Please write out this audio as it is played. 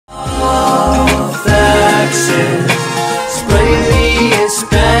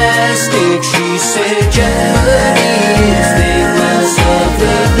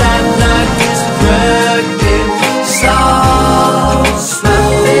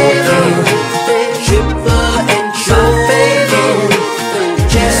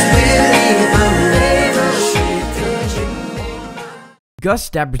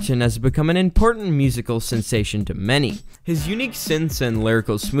Gus Dapperton has become an important musical sensation to many. His unique synths and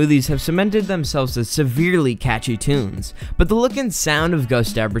lyrical smoothies have cemented themselves as severely catchy tunes, but the look and sound of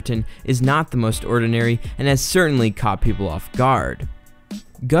Gus Dapperton is not the most ordinary and has certainly caught people off guard.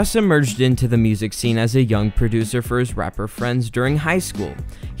 Gus emerged into the music scene as a young producer for his rapper friends during high school.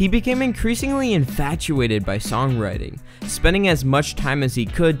 He became increasingly infatuated by songwriting, spending as much time as he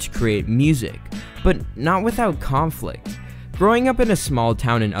could to create music, but not without conflict. Growing up in a small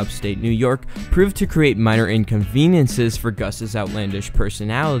town in upstate New York proved to create minor inconveniences for Gus's outlandish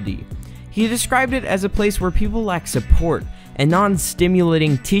personality. He described it as a place where people lack support, and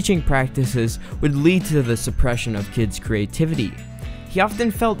non-stimulating teaching practices would lead to the suppression of kids' creativity. He often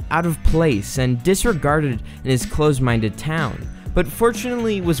felt out of place and disregarded in his closed-minded town, but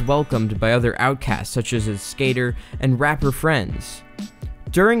fortunately was welcomed by other outcasts such as his skater and rapper friends.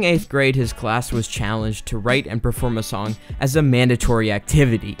 During 8th grade, his class was challenged to write and perform a song as a mandatory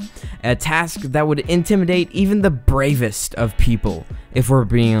activity, a task that would intimidate even the bravest of people, if we're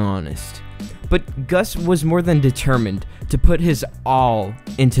being honest. But Gus was more than determined to put his all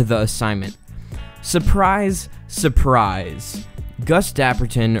into the assignment. Surprise, surprise. Gus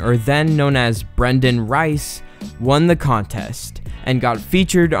Dapperton, or then known as Brendan Rice, won the contest and got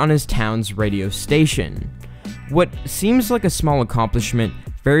featured on his town's radio station. What seems like a small accomplishment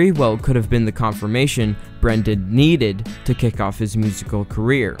very well could have been the confirmation Brendan needed to kick off his musical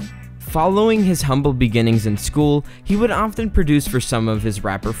career. Following his humble beginnings in school, he would often produce for some of his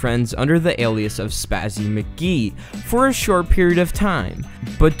rapper friends under the alias of Spazzy McGee for a short period of time.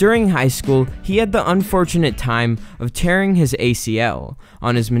 But during high school, he had the unfortunate time of tearing his ACL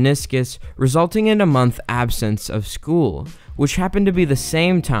on his meniscus, resulting in a month absence of school, which happened to be the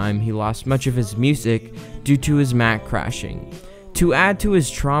same time he lost much of his music due to his Mac crashing. To add to his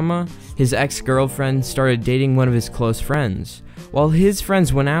trauma, his ex-girlfriend started dating one of his close friends. While his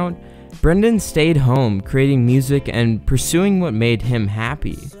friends went out, Brendan stayed home, creating music and pursuing what made him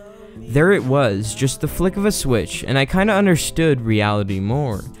happy. There it was, just the flick of a switch, and I kinda understood reality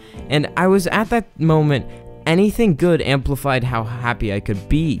more. And I was at that moment, anything good amplified how happy I could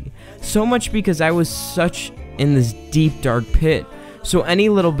be. So much because I was such in this deep dark pit, so any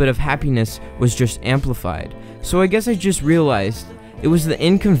little bit of happiness was just amplified. So I guess I just realized it was the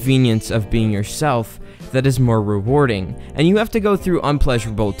inconvenience of being yourself that is more rewarding, and you have to go through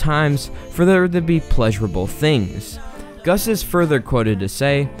unpleasurable times for there to be pleasurable things. Gus is further quoted to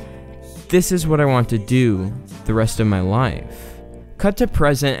say, "This is what I want to do the rest of my life." Cut to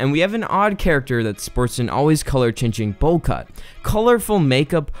present, and we have an odd character that sports an always color-changing bowl cut, colorful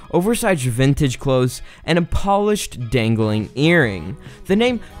makeup, oversized vintage clothes, and a polished dangling earring. The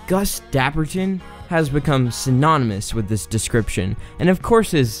name Gus Dapperton has become synonymous with this description, and of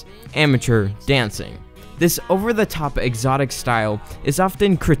course his amateur dancing. This over-the-top exotic style is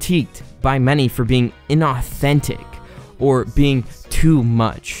often critiqued by many for being inauthentic or being too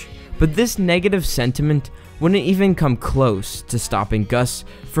much, but this negative sentiment wouldn't even come close to stopping Gus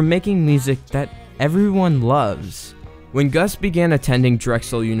from making music that everyone loves. When Gus began attending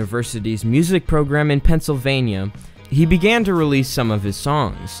Drexel University's music program in Pennsylvania, he began to release some of his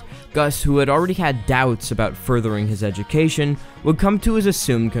songs. Gus, who had already had doubts about furthering his education, would come to his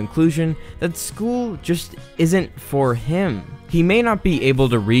assumed conclusion that school just isn't for him. He may not be able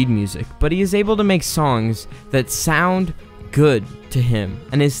to read music, but he is able to make songs that sound good to him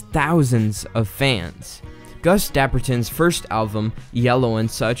and his thousands of fans. Gus Dapperton's first album, Yellow and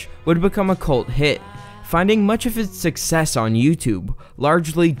Such, would become a cult hit, finding much of its success on YouTube,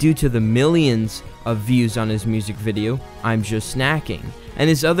 largely due to the millions of views on his music video, I'm Just Snacking, and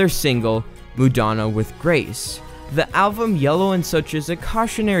his other single, Madonna with Grace. The album Yellow and Such is a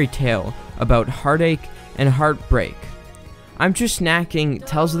cautionary tale about heartache and heartbreak. I'm Just Snacking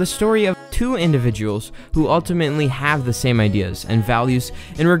tells the story of two individuals who ultimately have the same ideas and values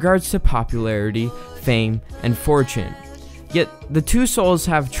in regards to popularity, fame, and fortune. Yet, the two souls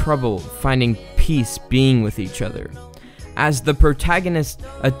have trouble finding peace being with each other. As the protagonist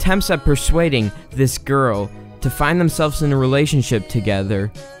attempts at persuading this girl to find themselves in a relationship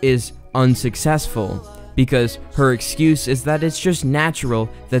together is unsuccessful, because her excuse is that it's just natural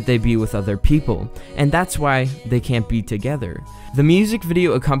that they be with other people, and that's why they can't be together. The music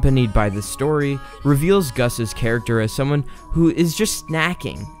video accompanied by the story reveals Gus's character as someone who is just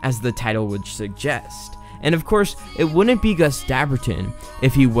snacking, as the title would suggest. And of course, it wouldn't be Gus Dapperton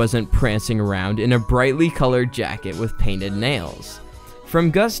if he wasn't prancing around in a brightly colored jacket with painted nails. From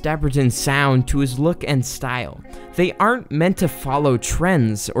Gus Dapperton's sound to his look and style, they aren't meant to follow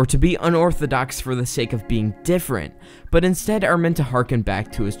trends or to be unorthodox for the sake of being different, but instead are meant to harken back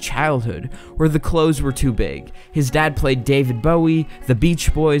to his childhood, where the clothes were too big. His dad played David Bowie, the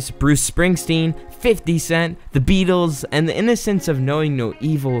Beach Boys, Bruce Springsteen, 50 Cent, the Beatles, and the innocence of knowing no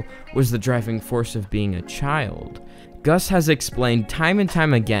evil was the driving force of being a child. Gus has explained time and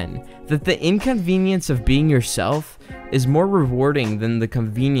time again that the inconvenience of being yourself is more rewarding than the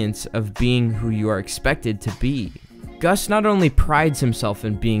convenience of being who you are expected to be. Gus not only prides himself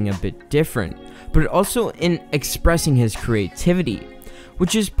in being a bit different, but also in expressing his creativity,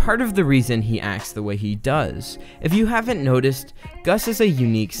 which is part of the reason he acts the way he does. If you haven't noticed, Gus is a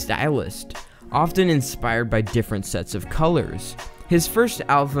unique stylist, often inspired by different sets of colors, his first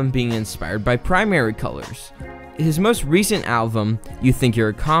album being inspired by primary colors. His most recent album, You Think You're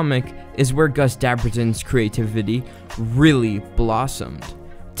a Comic, is where Gus Dapperton's creativity really blossomed.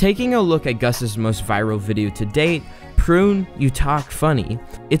 Taking a look at Gus's most viral video to date, Prune, You Talk Funny,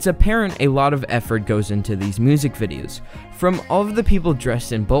 it's apparent a lot of effort goes into these music videos, from all of the people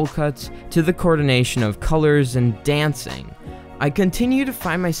dressed in bowl cuts to the coordination of colors and dancing. I continue to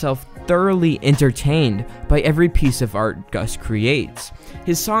find myself thoroughly entertained by every piece of art Gus creates.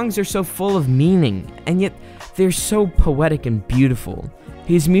 His songs are so full of meaning, and yet they're so poetic and beautiful.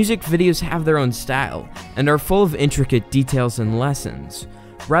 His music videos have their own style, and are full of intricate details and lessons.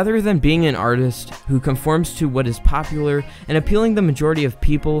 Rather than being an artist who conforms to what is popular and appealing the majority of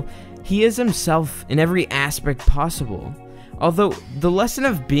people, he is himself in every aspect possible. Although the lesson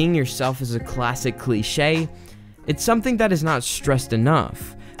of being yourself is a classic cliche, it's something that is not stressed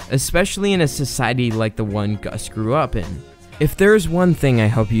enough, especially in a society like the one Gus grew up in. If there is one thing I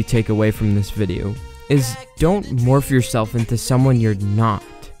hope you take away from this video, is don't morph yourself into someone you're not.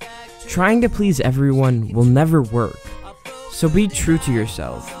 Trying to please everyone will never work. So be true to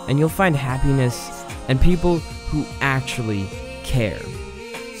yourself, and you'll find happiness and people who actually care.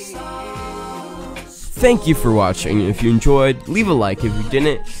 Thank you for watching. If you enjoyed, leave a like. If you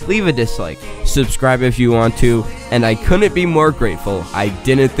didn't, leave a dislike. Subscribe if you want to, and I couldn't be more grateful. I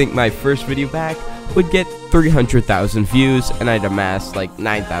didn't think my first video back would get 300,000 views, and I'd amass like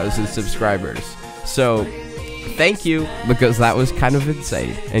 9,000 subscribers. So, thank you, because that was kind of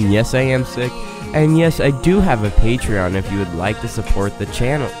insane. And yes, I am sick. And yes, I do have a Patreon if you would like to support the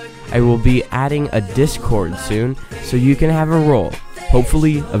channel. I will be adding a Discord soon, so you can have a role.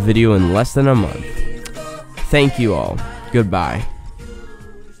 Hopefully, a video in less than a month. Thank you all. Goodbye.